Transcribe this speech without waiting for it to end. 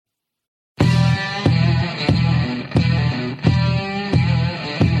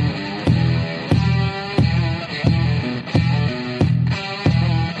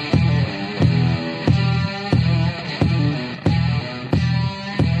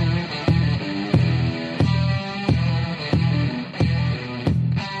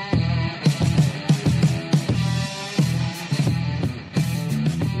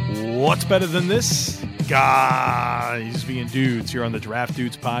better than this? Guys being dudes here on the Draft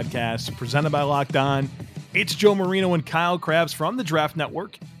Dudes podcast presented by Locked On. It's Joe Marino and Kyle Krabs from the Draft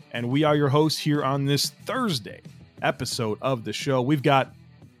Network, and we are your hosts here on this Thursday episode of the show. We've got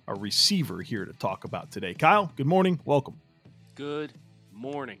a receiver here to talk about today. Kyle, good morning. Welcome. Good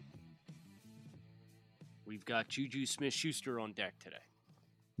morning. We've got Juju Smith-Schuster on deck today.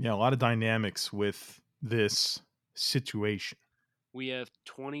 Yeah, a lot of dynamics with this situation. We have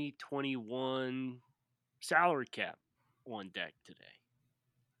 2021 salary cap on deck today.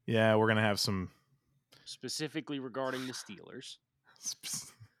 Yeah, we're going to have some... Specifically regarding the Steelers.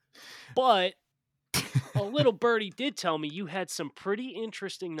 But a little birdie did tell me you had some pretty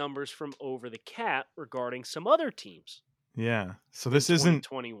interesting numbers from Over the Cap regarding some other teams. Yeah, so this isn't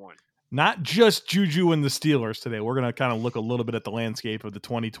 2021. Not just Juju and the Steelers today. We're going to kind of look a little bit at the landscape of the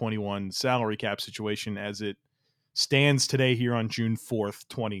 2021 salary cap situation as it stands today here on June 4th,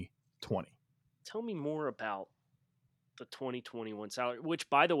 2020. Tell me more about the 2021 salary, which,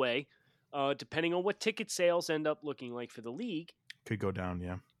 by the way, depending on what ticket sales end up looking like for the league, could go down,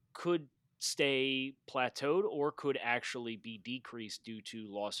 yeah. Could stay plateaued or could actually be decreased due to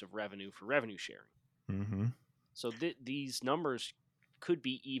loss of revenue for revenue sharing. Mm-hmm. So these numbers could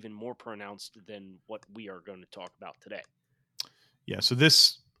be even more pronounced than what we are going to talk about today. Yeah, so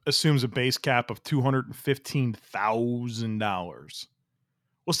this assumes a base cap of $215,000.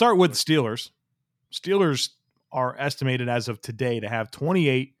 We'll start with the Steelers. Steelers are estimated as of today to have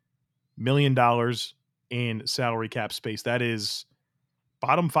 $28 million in salary cap space. That is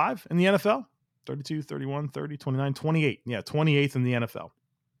bottom 5 in the NFL. 32, 31, 30, 29, 28. Yeah, 28th in the NFL.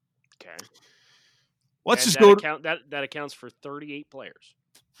 Okay. Let's and just go. That accounts for 38 players.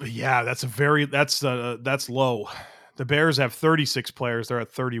 Yeah, that's low. The Bears have 36 players. They're at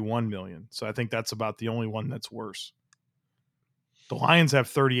 31 million. So I think that's about the only one that's worse. The Lions have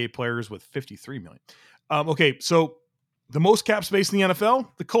 38 players with 53 million. Okay, so the most cap space in the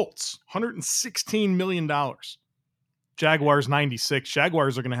NFL, the Colts, $116 million. Jaguars, 96.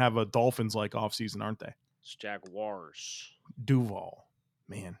 Jaguars are going to have a Dolphins-like offseason, aren't they? It's Jaguars. Duval.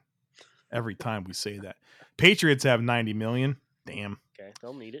 Man, every time we say that. Patriots have 90 million. Damn. Okay,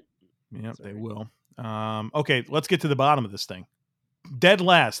 they'll need it. Yep, they will. Okay, let's get to the bottom of this thing. Dead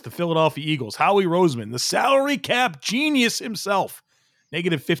last, the Philadelphia Eagles. Howie Roseman, the salary cap genius himself.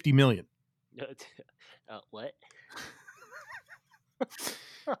 Negative 50 million. What?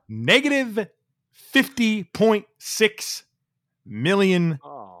 Negative $50.6 million.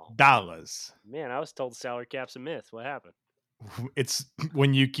 Oh, man, I was told salary cap's a myth. What happened? It's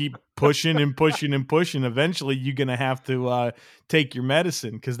when you keep pushing and pushing and pushing, eventually you're going to have to take your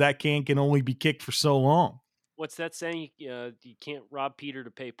medicine because that can only be kicked for so long. What's that saying? You can't rob Peter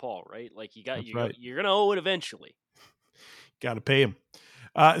to pay Paul, right? Like you're right. You're going to owe it eventually. Got to pay him.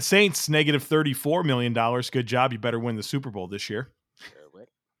 Saints, negative $34 million. Good job. You better win the Super Bowl this year.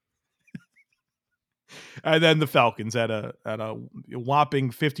 And then the Falcons at a whopping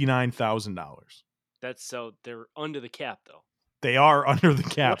 $59,000. So they're under the cap though. They are under the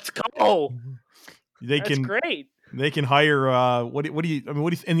cap. Let's go. That's great. They can hire what do you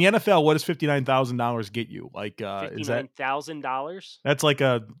in the NFL? What does $59,000 get you? Like $59,000? That's like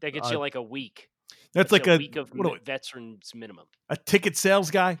that gets you like a week. That's like a week of veterans minimum. A ticket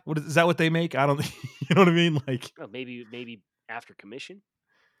sales guy? Is that what they make? I don't. You know what I mean? Like maybe after commission.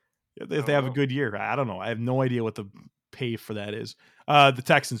 If they have a good year, I don't know. I have no idea what the pay for that is. The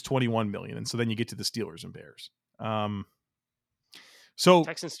Texans, 21 million, and so then you get to the Steelers and Bears. So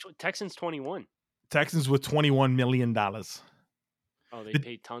Texans 21. Texans with $21 million. Oh, they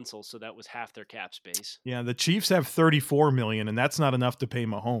paid Tunsil, so that was half their cap space. Yeah, the Chiefs have 34 million, and that's not enough to pay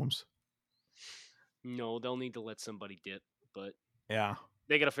Mahomes. No, they'll need to let somebody dip, but yeah,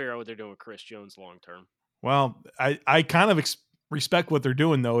 they got to figure out what they're doing with Chris Jones long term. Well, I kind of respect what they're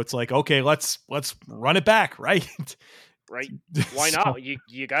doing, though. It's like, okay, let's run it back, right? Right? Why not?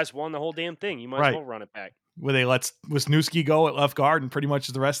 You guys won the whole damn thing. You might as well run it back. Will they let Wisniewski go at left guard and pretty much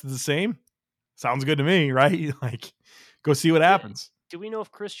the rest is the same? Sounds good to me, right? Like, go see what happens. Do we know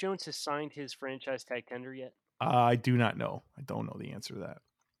if Chris Jones has signed his franchise tag tender yet? I do not know. I don't know the answer to that.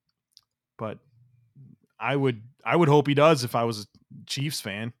 But I would hope he does if I was a Chiefs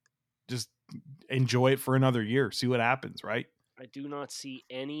fan. Just enjoy it for another year. See what happens, right? I do not see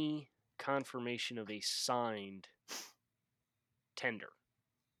any confirmation of a signed tender.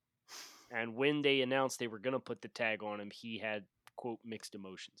 And when they announced they were going to put the tag on him, he had, quote, mixed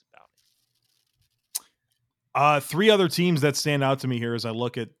emotions about it. 3 other teams that stand out to me here as I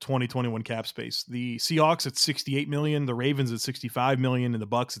look at 2021 cap space. The Seahawks at $68 million, the Ravens at $65 million, and the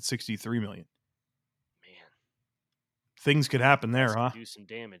Bucks at $63 million. Man. Things could happen there, huh? Do some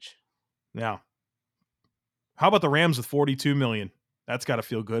damage. Yeah. How about the Rams with $42 million? That's got to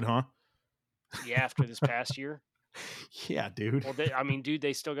feel good, huh? Yeah, after this past year. Yeah, dude. Well, dude,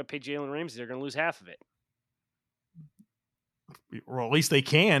 they still got to pay Jalen Ramsey. They're going to lose half of it. Or at least they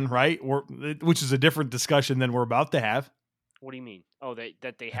can, right? Which is a different discussion than we're about to have. What do you mean? Oh,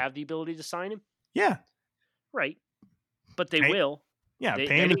 that they have the ability to sign him? Yeah. Right. But they will. Yeah, They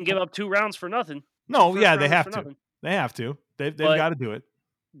pay him. didn't give up 2 rounds for nothing. No, 2 yeah, they first-rounders have for to. nothing. They have to. They've But got to do it.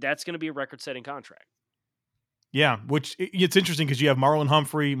 That's going to be a record-setting contract. Yeah, which it's interesting because you have Marlon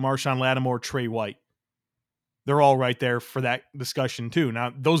Humphrey, Marshawn Lattimore, Trey White. They're all right there for that discussion too.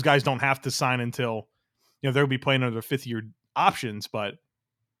 Now, those guys don't have to sign until, they'll be playing under their 5th-year options, but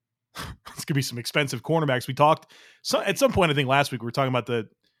it's going to be some expensive cornerbacks. We talked at some point, I think last week, we were talking about the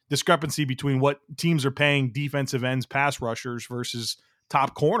discrepancy between what teams are paying defensive ends, pass rushers versus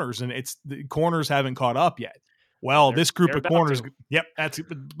top corners, and it's the corners haven't caught up yet. Well, this group of corners, that's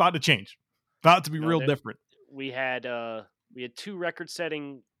about to change. About to be real different. We had 2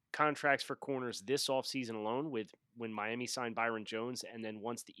 record-setting contracts for corners this offseason alone when Miami signed Byron Jones, and then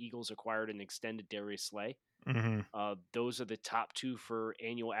once the Eagles acquired and extended Darius Slay. Mm-hmm. Those are the top 2 for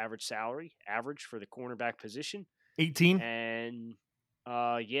annual average salary, average for the cornerback position. 18? And,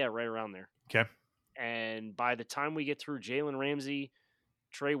 right around there. Okay. And by the time we get through Jalen Ramsey,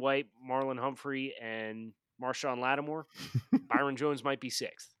 Trey White, Marlon Humphrey, and Marshawn Lattimore, Byron Jones might be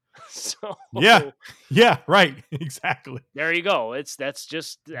 6th. So yeah, right, exactly. There you go. That's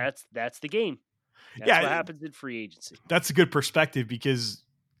the game. That's what happens in free agency. That's a good perspective because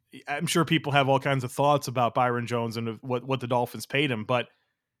I'm sure people have all kinds of thoughts about Byron Jones and what the Dolphins paid him, but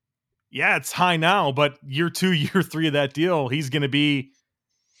yeah, it's high now. But year 2, year 3 of that deal, he's going to be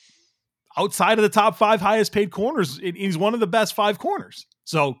outside of the top 5 highest paid corners. He's one of the best 5 corners.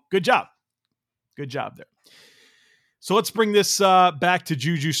 So good job there. So let's bring this back to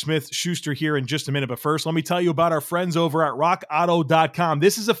Juju Smith-Schuster here in just a minute. But first, let me tell you about our friends over at rockauto.com.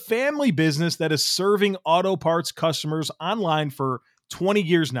 This is a family business that is serving auto parts customers online for 20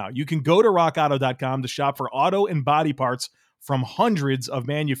 years now. You can go to rockauto.com to shop for auto and body parts from hundreds of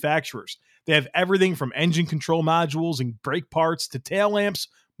manufacturers. They have everything from engine control modules and brake parts to tail lamps,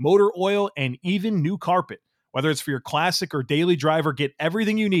 motor oil, and even new carpet. Whether it's for your classic or daily driver, get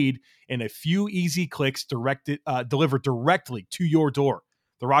everything you need in a few easy clicks delivered directly to your door.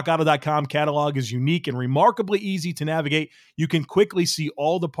 The rockauto.com catalog is unique and remarkably easy to navigate. You can quickly see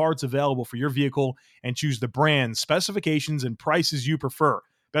all the parts available for your vehicle and choose the brands, specifications, and prices you prefer.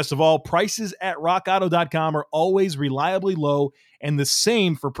 Best of all, prices at rockauto.com are always reliably low and the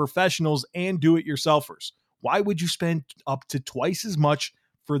same for professionals and do-it-yourselfers. Why would you spend up to twice as much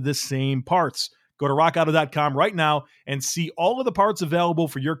for the same parts? Go to rockauto.com right now and see all of the parts available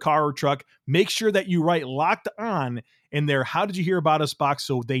for your car or truck. Make sure that you write Locked On in their How Did You Hear About Us box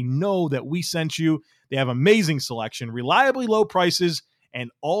so they know that we sent you. They have amazing selection, reliably low prices, and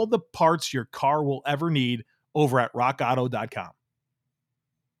all the parts your car will ever need over at rockauto.com.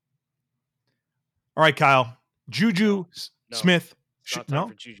 All right, Kyle. Juju Smith. It's not time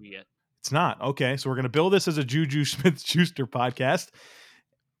for Juju yet. It's not. Okay, so we're going to build this as a Juju Smith-Schuster podcast.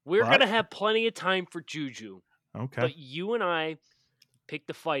 We're going to have plenty of time for Juju. Okay. But you and I picked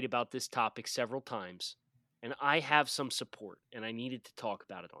a fight about this topic several times, and I have some support, and I needed to talk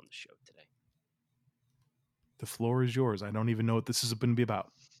about it on the show today. The floor is yours. I don't even know what this is going to be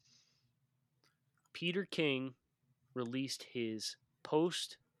about. Peter King released his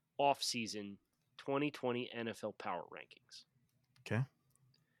post-offseason 2020 NFL Power Rankings. Okay.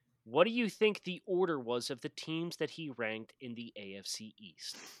 What do you think the order was of the teams that he ranked in the AFC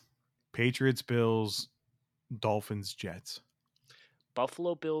East? Patriots, Bills, Dolphins, Jets.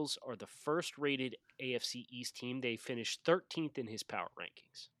 Buffalo Bills are the first-rated AFC East team. They finished 13th in his power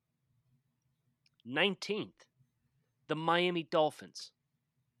rankings. 19th, the Miami Dolphins.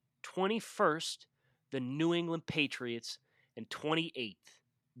 21st, the New England Patriots. And 28th,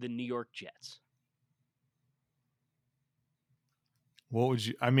 the New York Jets. What would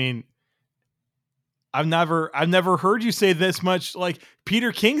you? I mean, I've never heard you say this much. Like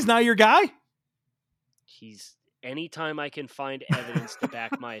Peter King's not your guy. Anytime I can find evidence to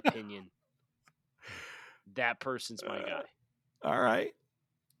back my opinion, that person's my guy. All right.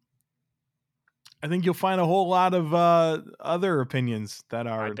 I think you'll find a whole lot of other opinions that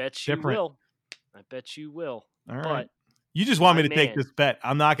are. I bet different. I bet you will. All right. But you just want me to take this bet.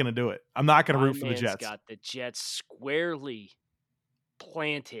 I'm not going to do it. I'm not going to root for the Jets. Got the Jets squarely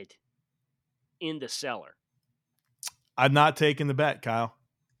planted in the cellar. I'm not taking the bet, Kyle.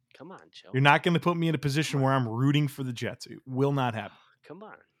 Come on, Joe. You're not going to put me in a position where I'm rooting for the Jets. It will not happen. Come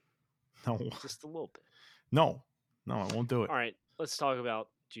on. No. Just a little bit. No, I won't do it. All right, let's talk about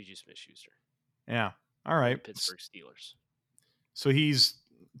Juju Smith-Schuster. Yeah. All The right. Pittsburgh Steelers. So he's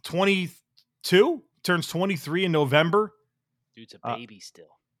 22, turns 23 in November. Dude's a baby still.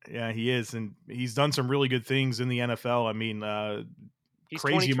 Yeah, he is. And he's done some really good things in the NFL. I mean, He's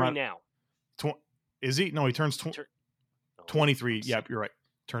crazy 23 amount. now. Is he? No, he turns 23. Yep, you're right.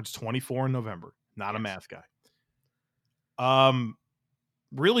 Turns 24 in November. Not a math guy.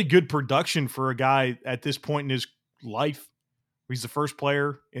 Really good production for a guy at this point in his life. He's the first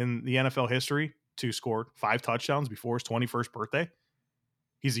player in the NFL history to score 5 touchdowns before his 21st birthday.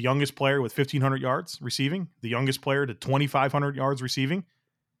 He's the youngest player with 1,500 yards receiving, the youngest player to 2,500 yards receiving.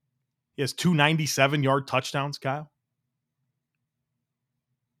 He has 2 97-yard touchdowns, Kyle.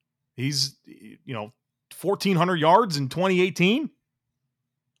 He's, 1,400 yards in 2018.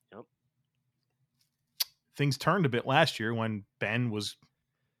 Yep. Things turned a bit last year when Ben was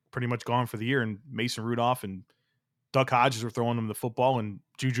pretty much gone for the year and Mason Rudolph and Duck Hodges were throwing him the football and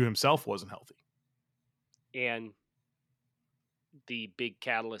Juju himself wasn't healthy. And the big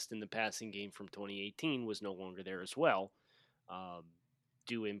catalyst in the passing game from 2018 was no longer there as well,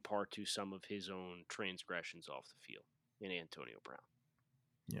 due in part to some of his own transgressions off the field in Antonio Brown.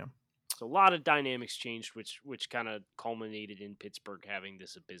 Yeah. So a lot of dynamics changed, which kind of culminated in Pittsburgh having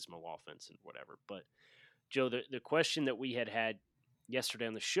this abysmal offense and whatever. But, Joe, the question that we had yesterday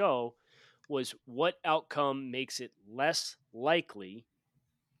on the show was what outcome makes it less likely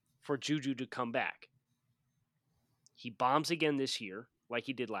for Juju to come back? He bombs again this year, like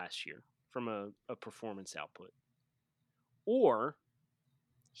he did last year, from a performance output. Or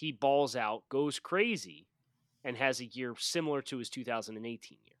he balls out, goes crazy, and has a year similar to his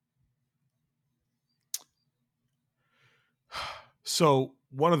 2018 year. So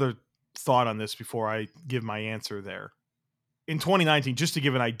one other thought on this before I give my answer there. In 2019, just to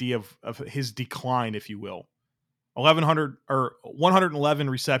give an idea of his decline, if you will, 111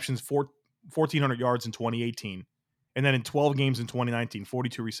 receptions, 1,400 yards in 2018. And then in 12 games in 2019,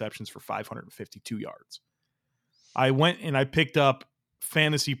 42 receptions for 552 yards. I went and I picked up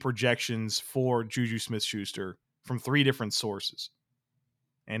fantasy projections for Juju Smith-Schuster from 3 different sources.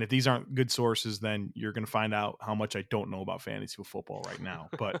 And if these aren't good sources, then you're going to find out how much I don't know about fantasy football right now.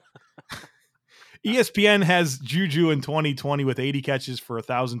 But ESPN has Juju in 2020 with 80 catches for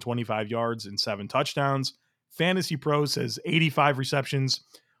 1,025 yards and 7 touchdowns. Fantasy Pro says 85 receptions,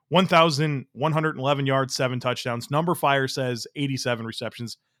 1,111 yards, 7 touchdowns. Number Fire says 87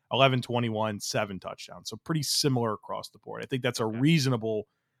 receptions, 1,121, 7 touchdowns. So pretty similar across the board. I think that's a reasonable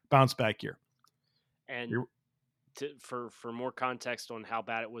bounce back year. And for more context on how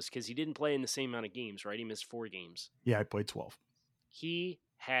bad it was, because he didn't play in the same amount of games, right? He missed 4 games. Yeah, I played 12. He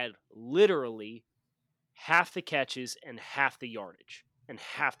had literally half the catches and half the yardage and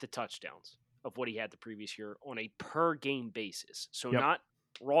half the touchdowns of what he had the previous year on a per game basis. So not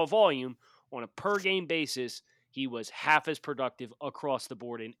raw volume, on a per game basis, he was half as productive across the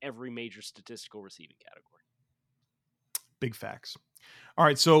board in every major statistical receiving category. Big facts. All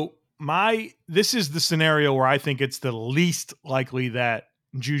right, so this is the scenario where I think it's the least likely that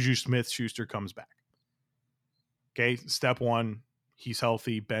Juju Smith-Schuster comes back. Okay, step 1, he's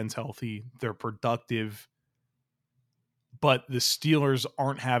healthy, Ben's healthy, they're productive, but the Steelers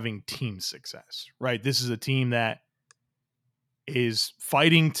aren't having team success, right? This is a team that is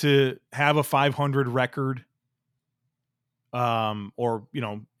fighting to have a 500 record, or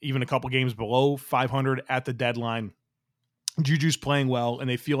even a couple games below 500 at the deadline. Juju's playing well, and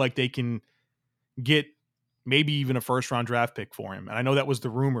they feel like they can get maybe even a first-round draft pick for him. And I know that was the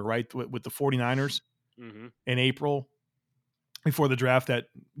rumor, right, with the 49ers in April before the draft that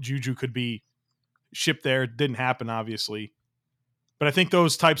Juju could be shipped there. It didn't happen, obviously. But I think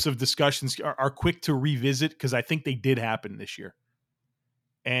those types of discussions are quick to revisit because I think they did happen this year.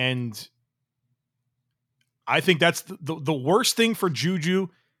 And I think that's the worst thing for Juju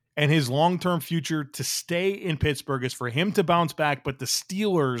and his long-term future to stay in Pittsburgh is for him to bounce back, but the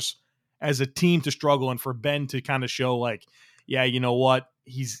Steelers as a team to struggle and for Ben to kind of show like, yeah, you know what?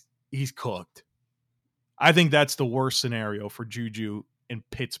 He's cooked. I think that's the worst scenario for Juju in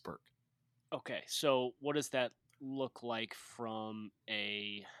Pittsburgh. Okay, so what does that look like from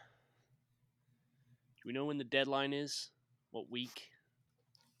do we know when the deadline is? What week?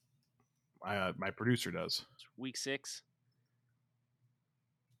 My producer does. Week 6?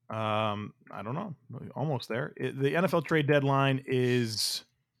 I don't know. Almost there. The NFL trade deadline is,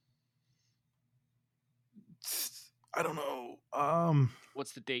 I don't know.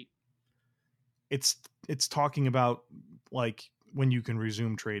 What's the date? It's talking about like when you can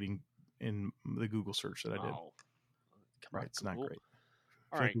resume trading in the Google search that I did. Oh, right, it's Google. not great.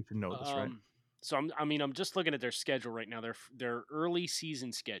 All I right, you should know this, right? So I'm just looking at their schedule right now. Their early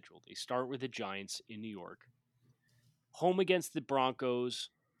season schedule. They start with the Giants in New York, home against the Broncos,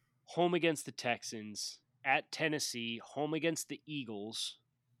 home against the Texans, at Tennessee, home against the Eagles,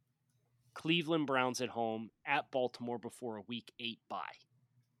 Cleveland Browns at home, at Baltimore before a Week 8 bye.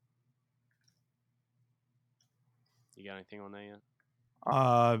 You got anything on that yet?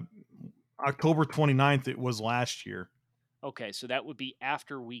 October 29th, it was last year. Okay, so that would be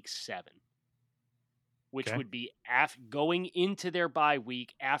after Week 7, which Okay. would be going into their bye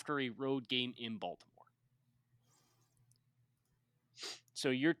week after a road game in Baltimore. So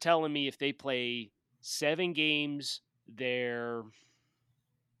you're telling me if they play 7 games, they'd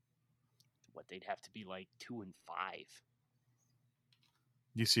have to be like 2-5.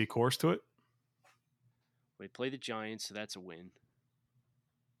 Do you see a course to it? They play the Giants, so that's a win.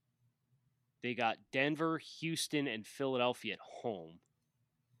 They got Denver, Houston, and Philadelphia at home.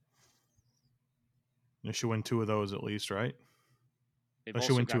 They should win 2 of those at least, right? They've They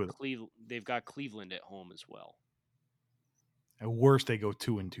should also win 2 got of them. They've got Cleveland at home as well. At worst, they go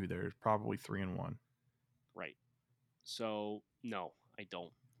 2-2 there. Probably 3-1. Right. So, no, I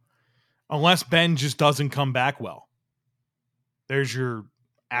don't. Unless Ben just doesn't come back well. There's your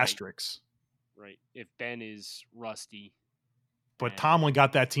asterisks. Right. If Ben is rusty. But Tomlin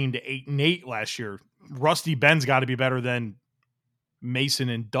got that team to 8-8 last year. Rusty Ben's got to be better than Mason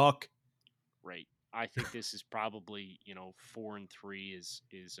and Duck. Right. I think this is probably, 4-3 is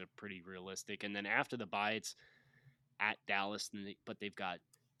a pretty realistic. And then after the bye, it's at Dallas, but they've got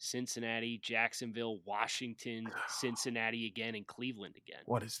Cincinnati, Jacksonville, Washington, Cincinnati again, and Cleveland again.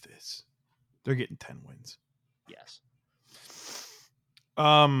 What is this? They're getting 10 wins. Yes.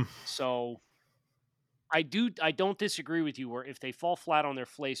 So I don't disagree with you where if they fall flat on their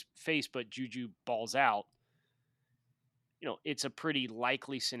face but Juju balls out, it's a pretty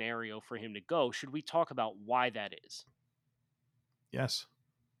likely scenario for him to go. Should we talk about why that is? Yes.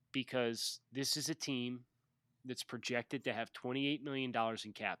 Because this is a team that's projected to have $28 million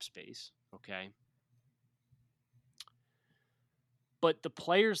in cap space, okay? But the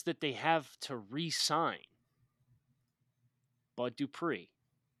players that they have to re-sign, Bud Dupree,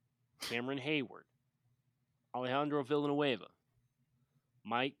 Cameron Hayward, Alejandro Villanueva,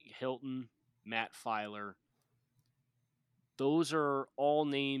 Mike Hilton, Matt Filer, those are all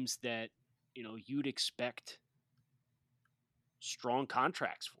names that, you'd expect strong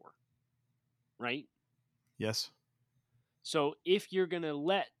contracts for, right? Yes. So if you're going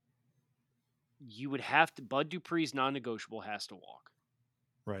to you would have to, Bud Dupree's non-negotiable, has to walk.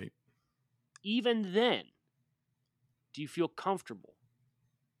 Right. Even then, do you feel comfortable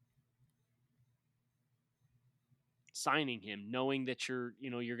signing him, knowing that you're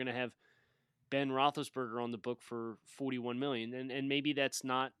going to have Ben Roethlisberger on the book for $41 million, and maybe that's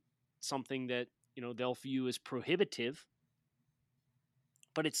not something that they'll view as prohibitive,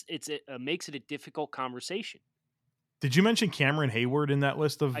 but it makes it a difficult conversation. Did you mention Cameron Hayward in that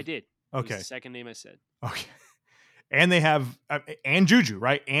list of? I did. Okay. It was the second name I said. Okay. And they have and Juju,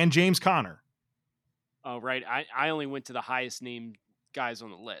 right? And James Conner. Oh, right. I only went to the highest named guys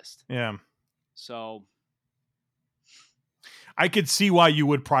on the list. Yeah. So I could see why you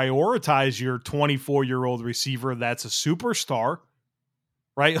would prioritize your 24-year-old receiver that's a superstar,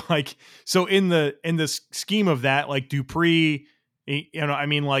 right? Like, so in the scheme of that, like Dupree,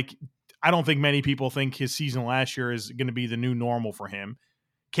 I don't think many people think his season last year is going to be the new normal for him.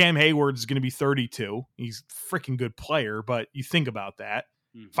 Cam Hayward is going to be 32. He's a freaking good player, but you think about that.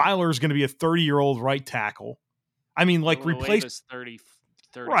 Mm-hmm. Filer is going to be a 30-year-old right tackle. I mean, like replace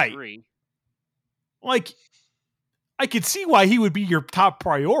 33. Right. Like, I could see why he would be your top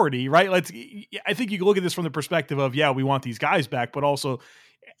priority, right? I think you can look at this from the perspective of, yeah, we want these guys back, but also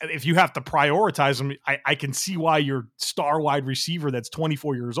if you have to prioritize them, I can see why your star wide receiver that's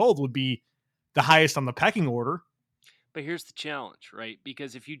 24 years old would be the highest on the pecking order. But here's the challenge, right?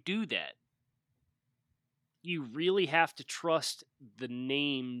 Because if you do that, you really have to trust the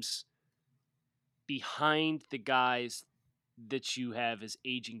names behind the guys that you have as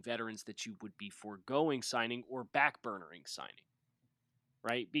aging veterans that you would be foregoing signing or backburnering signing,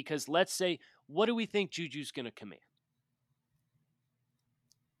 right? Because let's say, what do we think Juju's going to command?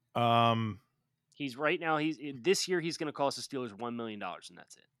 This year he's going to cost the Steelers $1 million, and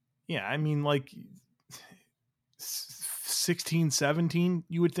that's it. Yeah, I mean, like 16, 17,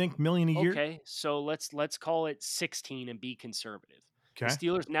 you would think, million a year. Okay, so let's call it 16 and be conservative. Okay. The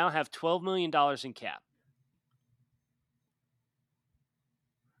Steelers now have $12 million in cap.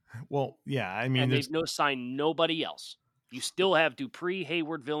 Well, yeah, I mean, and they've signed nobody else. You still have Dupree,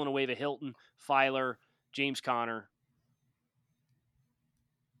 Hayward, Villanueva, Hilton, Filer, James Conner.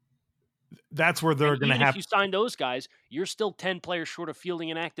 that's where they're And going to even have. if you sign those guys, you're still 10 players short of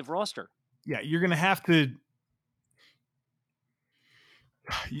fielding an active roster. Yeah, you're going to have to.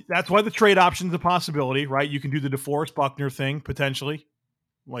 That's why the trade option is a possibility, right? You can do the DeForest Buckner thing potentially,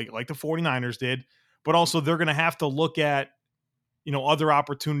 like the 49ers did, but also they're going to have to look at, other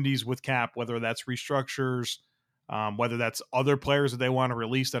opportunities with cap, whether that's restructures, whether that's other players that they want to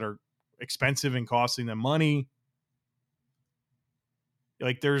release that are expensive and costing them money.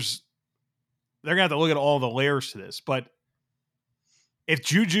 Like they're going to have to look at all the layers to this. But if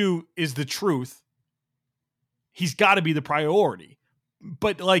Juju is the truth, he's got to be the priority.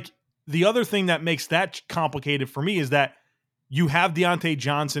 But like the other thing that makes that complicated for me is that you have Deontay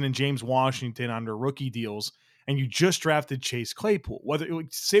Johnson and James Washington under rookie deals, and you just drafted Chase Claypool. Whether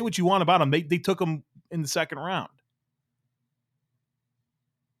say what you want about him, they took him in the second round.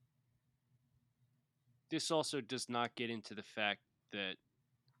 This also does not get into the fact that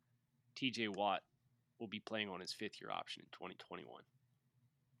TJ Watt will be playing on his 5th-year option in 2021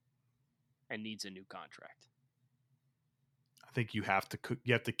 and needs a new contract. I think you have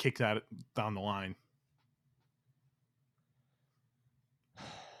to kick that down the line.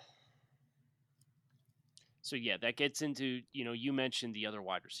 So yeah, that gets into, you mentioned the other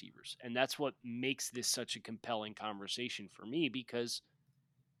wide receivers, and that's what makes this such a compelling conversation for me, because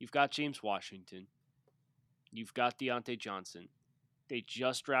you've got James Washington, you've got Deontay Johnson. They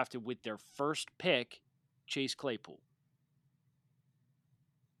just drafted with their first pick Chase Claypool.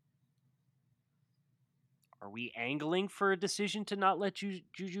 Are we angling for a decision to not let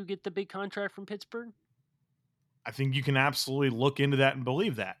Juju get the big contract from Pittsburgh? I think you can absolutely look into that and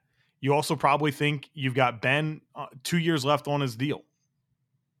believe that. You also probably think you've got Ben 2 years left on his deal.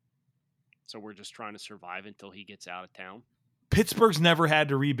 So we're just trying to survive until he gets out of town? Pittsburgh's never had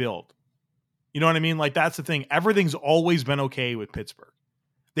to rebuild. You know what I mean? Like, that's the thing. Everything's always been okay with Pittsburgh.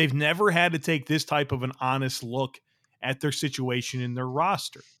 They've never had to take this type of an honest look at their situation in their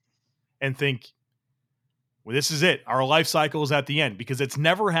roster and think, well, this is it. Our life cycle is at the end, because it's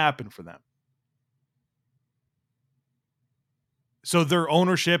never happened for them. So their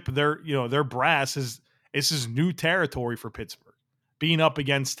ownership, their brass this is new territory for Pittsburgh, being up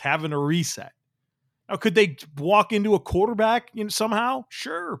against having a reset. Now, could they walk into a quarterback somehow?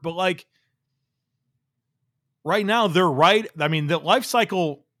 Sure. But like right now, they're right. I mean, the life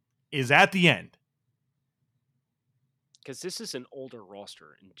cycle is at the end. Because this is an older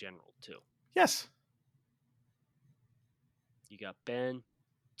roster in general, too. Yes. You got Ben,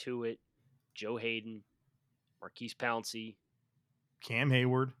 Tuitt, Joe Hayden, Marquise Pouncey, Cam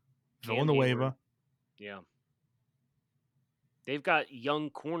Hayward, Villanueva. Yeah. They've got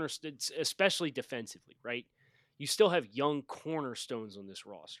young cornerstones, especially defensively, right? You still have young cornerstones on this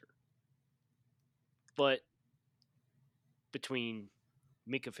roster. But between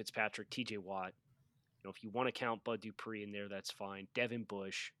Minkah Fitzpatrick, TJ Watt, if you want to count Bud Dupree in there, that's fine. Devin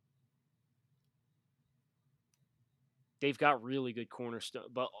Bush. They've got really good cornerstone.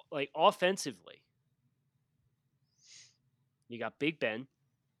 But like offensively, you got Big Ben,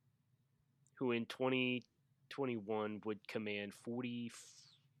 who in 2021 would command $23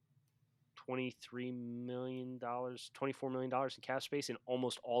 million, $24 million in cap space, and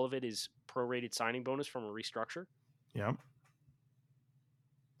almost all of it is prorated signing bonus from a restructure. Yep.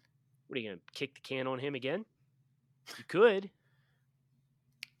 What are you going to kick the can on him again? You could.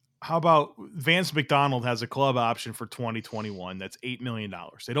 How about Vance McDonald has a club option for 2021? That's $8 million.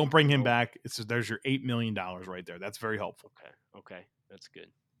 They don't bring him back. There's your $8 million right there. That's very helpful. Okay. That's good.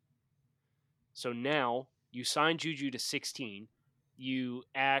 So now you sign Juju to 16. You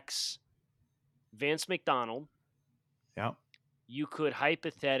axe Vance McDonald. Yeah. You could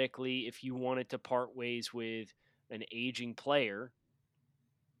hypothetically, if you wanted to part ways with an aging player,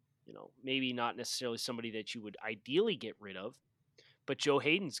 maybe not necessarily somebody that you would ideally get rid of, but Joe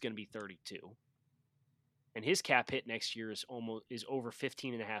Hayden's going to be 32, and his cap hit next year is over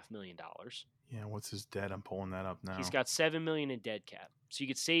 $15.5 million. Yeah, what's his debt? I'm pulling that up now. He's got $7 million in dead cap, so you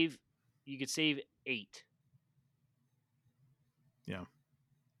could save $8 million. Yeah.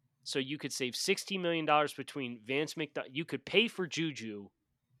 So you could save $16 million between Vance McDonald. You could pay for Juju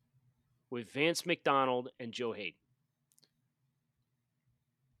with Vance McDonald and Joe Hayden.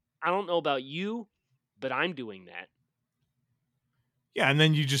 I don't know about you, but I'm doing that. Yeah, and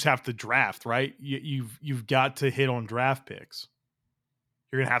then you just have to draft, right? You've got to hit on draft picks.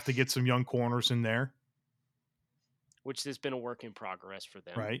 You're gonna have to get some young corners in there, which has been a work in progress for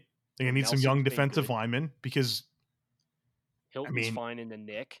them. Right? They're gonna need some young defensive linemen because Hilton's fine in the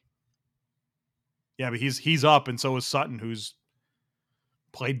nick. Yeah, but he's up, and so is Sutton, who's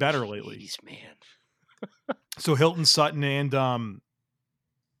played better lately. Man. So Hilton, Sutton, and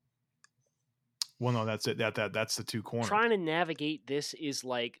Well, no, that's it. That's the two corners. Trying to navigate this is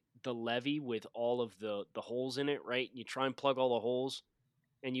like the levee with all of the holes in it, right? You try and plug all the holes,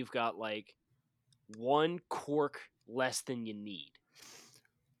 and you've got like one cork less than you need.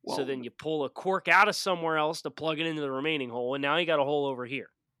 So Well, then you pull a cork out of somewhere else to plug it into the remaining hole, and now you got a hole over here.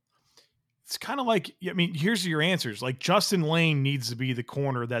 it's kind of like, I mean, here's your answers. Like Justin Lane needs to be the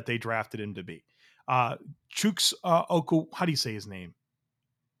corner that they drafted him to be. Chooks Oko, how do you say his name?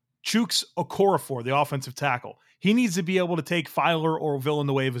 Chooks Okorafor, the offensive tackle. He needs to be able to take Filer or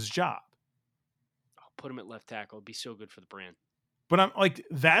Villanueva's job. I'll put him at left tackle. It'd be so good for the brand. But I'm like,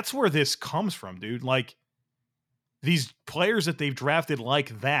 that's where this comes from, dude. Like, these players that they've drafted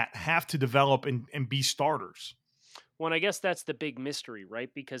like that have to develop and be starters. Well, and I guess that's the big mystery, right?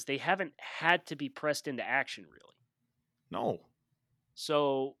 Because they haven't had to be pressed into action, really. No.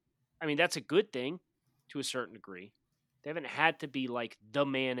 So, I mean, that's a good thing to a certain degree. They haven't had to be like the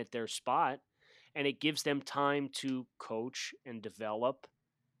man at their spot, and it gives them time to coach and develop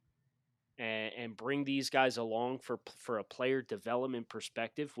and bring these guys along for a player development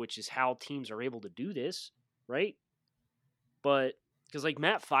perspective, which is how teams are able to do this, right? But because like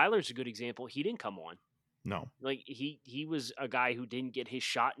Matt Filer's a good example, he didn't come on. No. Like he was a guy who didn't get his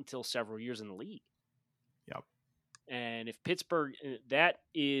shot until several years in the league. Yep. And if Pittsburgh, that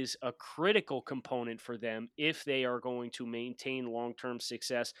is a critical component for them if they are going to maintain long-term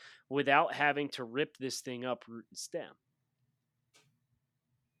success without having to rip this thing up root and stem.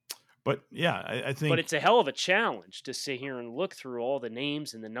 But yeah, I think. But it's a hell of a challenge to sit here and look through all the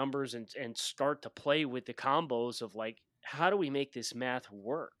names and the numbers and start to play with the combos of like, how do we make this math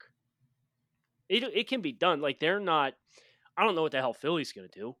work? It can be done. Like they're not. I don't know what the hell Philly's going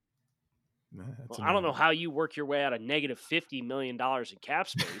to do. Well, I don't know how you work your way out of negative $50 million in cap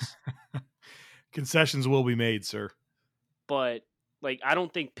space. Concessions will be made, sir. But like, I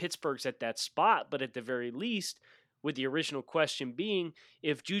don't think Pittsburgh's at that spot. But at the very least, with the original question being,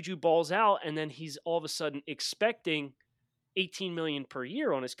 if Juju balls out and then he's all of a sudden expecting $18 million per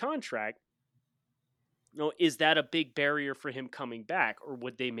year on his contract, is that a big barrier for him coming back, or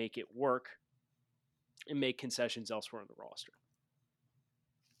would they make it work and make concessions elsewhere on the roster?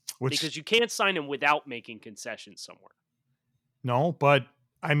 Because you can't sign him without making concessions somewhere. No, but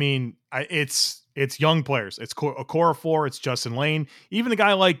I mean, it's young players. It's Okorafor, it's Justin Lane. Even a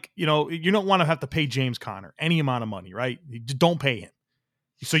guy like, you don't want to have to pay James Conner any amount of money, right? You don't pay him.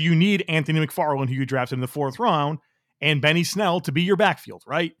 So you need Anthony McFarland, who you drafted in the 4th round, and Benny Snell to be your backfield,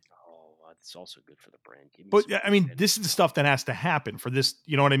 right? Oh, that's also good for the brand. But I mean, this is the stuff that has to happen for this,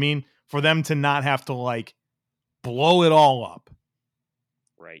 you know what I mean? For them to not have to like blow it all up.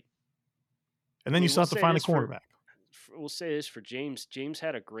 Right. And then you still have to find a cornerback. We'll say this for James. James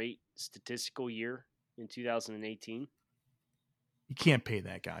had a great statistical year in 2018. You can't pay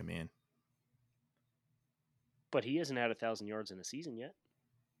that guy, man. But he hasn't had 1,000 yards in a season yet.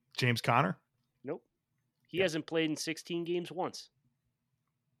 James Conner? Nope. He hasn't played in 16 games once.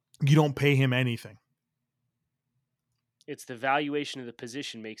 You don't pay him anything. It's the valuation of the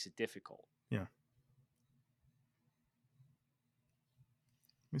position makes it difficult. Yeah.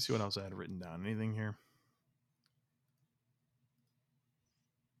 Let me see what else I had written down. Anything here?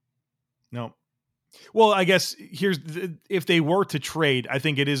 No. Well, I guess if they were to trade, I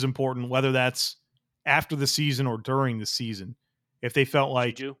think it is important, whether that's after the season or during the season. If they felt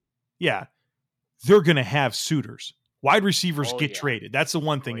like, Juju? Yeah, they're going to have suitors. Wide receivers get traded. That's the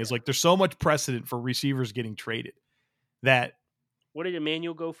one thing is like there's so much precedent for receivers getting traded that. What did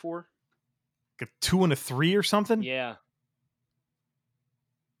Emmanuel go for? Like a 2 and a 3 or something? Yeah.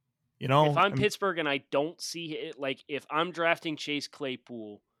 If I'm Pittsburgh and I don't see it, like if I'm drafting Chase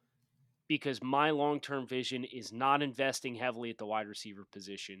Claypool because my long-term vision is not investing heavily at the wide receiver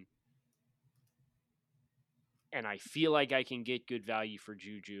position, and I feel like I can get good value for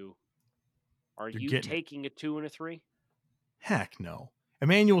Juju, are you taking a 2 and a 3? Heck no.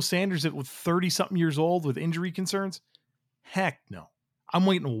 Emmanuel Sanders with 30-something years old with injury concerns? Heck no. I'm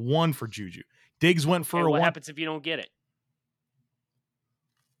waiting 1 for Juju. Diggs went for a 1. What happens if you don't get it?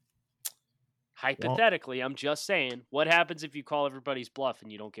 Hypothetically, I'm just saying, what happens if you call everybody's bluff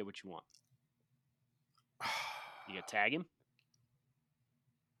and you don't get what you want? You gonna tag him?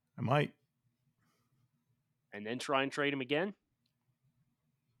 I might. And then try and trade him again?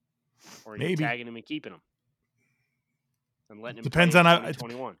 Or are you Maybe. tagging him and keeping him? And letting him Depends play on in how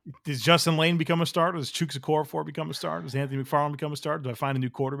 2021. Does Justin Lane become a starter? Does Chooks Okorafor become a starter? Does Anthony McFarland become a starter? Do I find a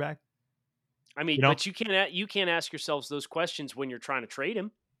new quarterback? I mean, but you can't ask yourselves those questions when you're trying to trade him.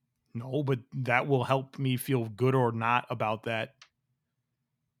 No, but that will help me feel good or not about that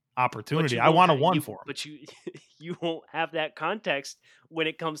opportunity. I want a 1 for him. But you won't have that context when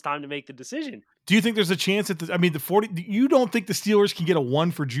it comes time to make the decision. Do you think there's a chance that the 40? You don't think the Steelers can get a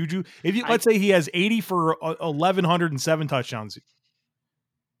 1 for Juju? If you let's say he has 80 for 1,107 touchdowns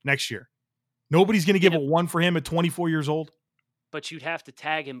next year, nobody's going to give a 1 for him at 24 years old. But you'd have to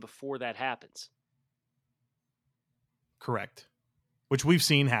tag him before that happens. Correct. Which we've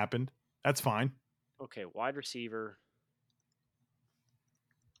seen happened. That's fine. Okay, wide receiver,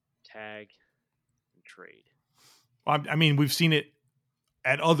 tag, and trade. I mean, we've seen it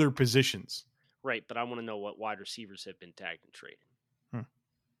at other positions. Right, but I want to know what wide receivers have been tagged and traded.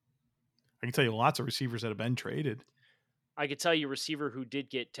 I can tell you lots of receivers that have been traded. I could tell you a receiver who did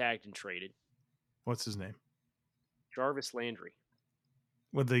get tagged and traded. What's his name? Jarvis Landry.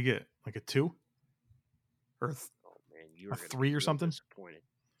 What did they get? Like a 2? Or a 3 or something? Disappointed.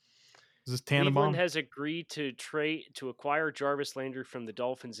 Is this Tannenbaum? Cleveland has agreed to acquire Jarvis Landry from the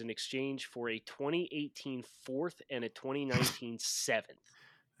Dolphins in exchange for a 2018 4th and a 2019 7th.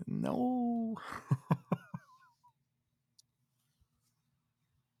 No.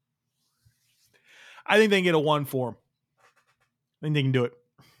 I think they can get a 1 for him. I think they can do it.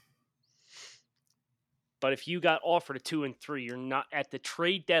 But if you got offered a 2 and 3, you're not at the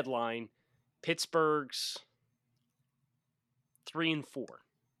trade deadline. Pittsburgh's 3 and 4.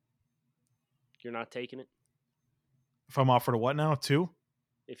 You're not taking it? If I'm offered a what now? 2?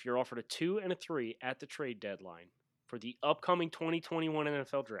 If you're offered a 2 and a 3 at the trade deadline for the upcoming 2021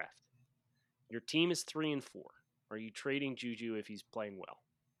 NFL draft, your team is 3 and 4. Are you trading Juju if he's playing well?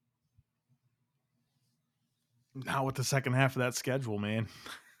 Not with the second half of that schedule, man.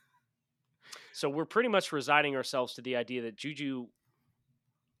 So we're pretty much resigning ourselves to the idea that Juju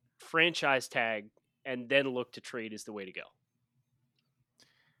franchise tag and then look to trade is the way to go.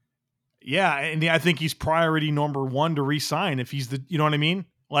 Yeah, and I think he's priority number 1 to re-sign if he's you know what I mean?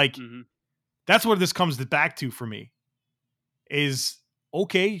 Like, that's what this comes back to for me. Is,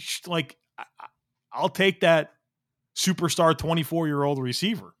 okay, like, I'll take that superstar 24-year-old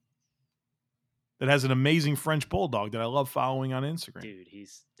receiver that has an amazing French bulldog that I love following on Instagram. Dude,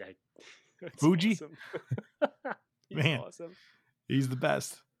 he's Fuji. Awesome. Man, awesome. He's the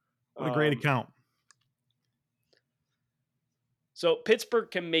best. What a great account. So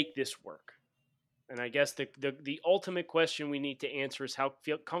Pittsburgh can make this work. And I guess the ultimate question we need to answer is how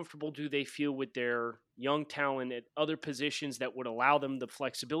comfortable do they feel with their young talent at other positions that would allow them the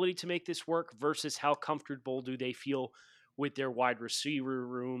flexibility to make this work versus how comfortable do they feel with their wide receiver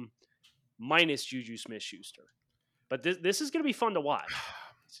room minus Juju Smith-Schuster. But this is going to be fun to watch.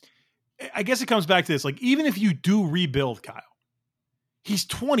 I guess it comes back to this. Like, even if you do rebuild Kyle, he's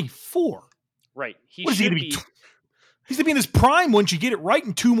 24. Right. He's going to be in his prime once you get it right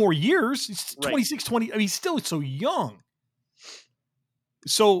in 2 more years. He's 26, 20. I mean, he's still so young.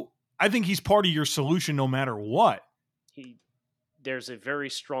 So I think he's part of your solution no matter what. There's a very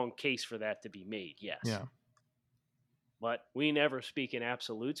strong case for that to be made, yes. Yeah. But we never speak in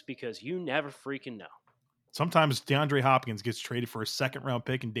absolutes because you never freaking know. Sometimes DeAndre Hopkins gets traded for a 2nd-round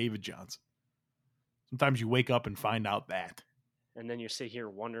pick and David Johnson. Sometimes you wake up and find out that. And then you sit here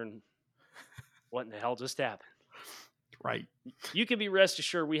wondering what in the hell just happened. Right. You can be rest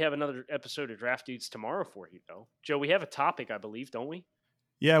assured we have another episode of Draft Dudes tomorrow for you, though. Joe, we have a topic, I believe, don't we?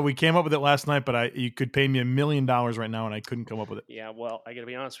 Yeah, we came up with it last night, but you could pay me $1 million right now, and I couldn't come up with it. Yeah, well, I got to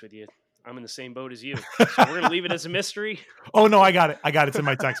be honest with you. I'm in the same boat as you. So we're going to leave it as a mystery. Oh, no, I got it. It's in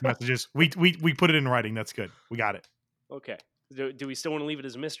my text messages. We put it in writing. That's good. We got it. Okay. Do we still want to leave it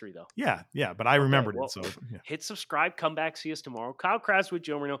as a mystery, though? Yeah, but I remembered it. So yeah. Hit subscribe. Come back. See us tomorrow. Kyle Krabs with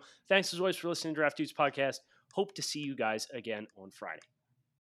Joe Marino. Thanks as always for listening to Draft Dudes Podcast. Hope to see you guys again on Friday.